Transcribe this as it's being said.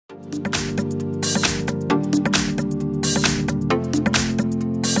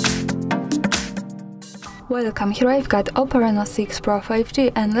Welcome, here I've got OPPO Reno6 Pro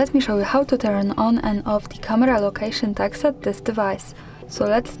 5G and let me show you how to turn on and off the camera location tags at this device. So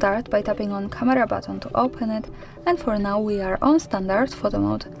let's start by tapping on camera button to open it, and for now we are on standard photo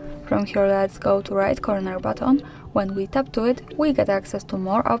mode. From here let's go to right corner button. When we tap to it, we get access to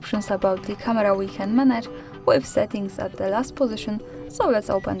more options about the camera we can manage, with settings at the last position, so let's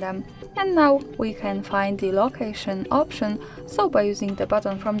open them. And now we can find the location option, so by using the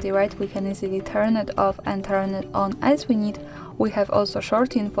button from the right we can easily turn it off and turn it on as we need. We have also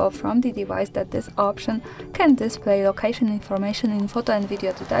short info from the device that this option can display location information in photo and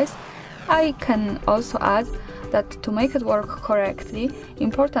video details. I can also add that to make it work correctly,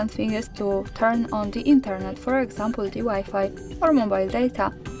 important thing is to turn on the internet, for example the Wi-Fi or mobile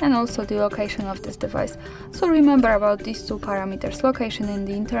data, and also the location of this device. So remember about these two parameters, location and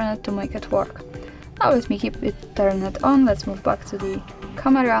the internet, to make it work. Now let me keep it turned on. Let's move back to the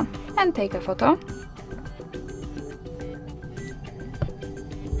camera and take a photo.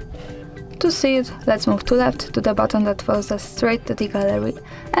 To see it, let's move to left to the button that follows us straight to the gallery.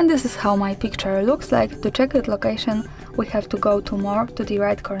 And this is how my picture looks like. To check its location, we have to go to more to the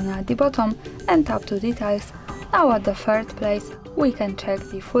right corner at the bottom and tap to details. Now at the third place, we can check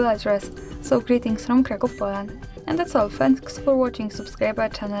the full address. So greetings from Kraków, Poland. And that's all, thanks for watching, subscribe our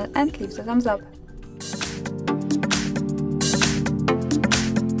channel and leave the thumbs up.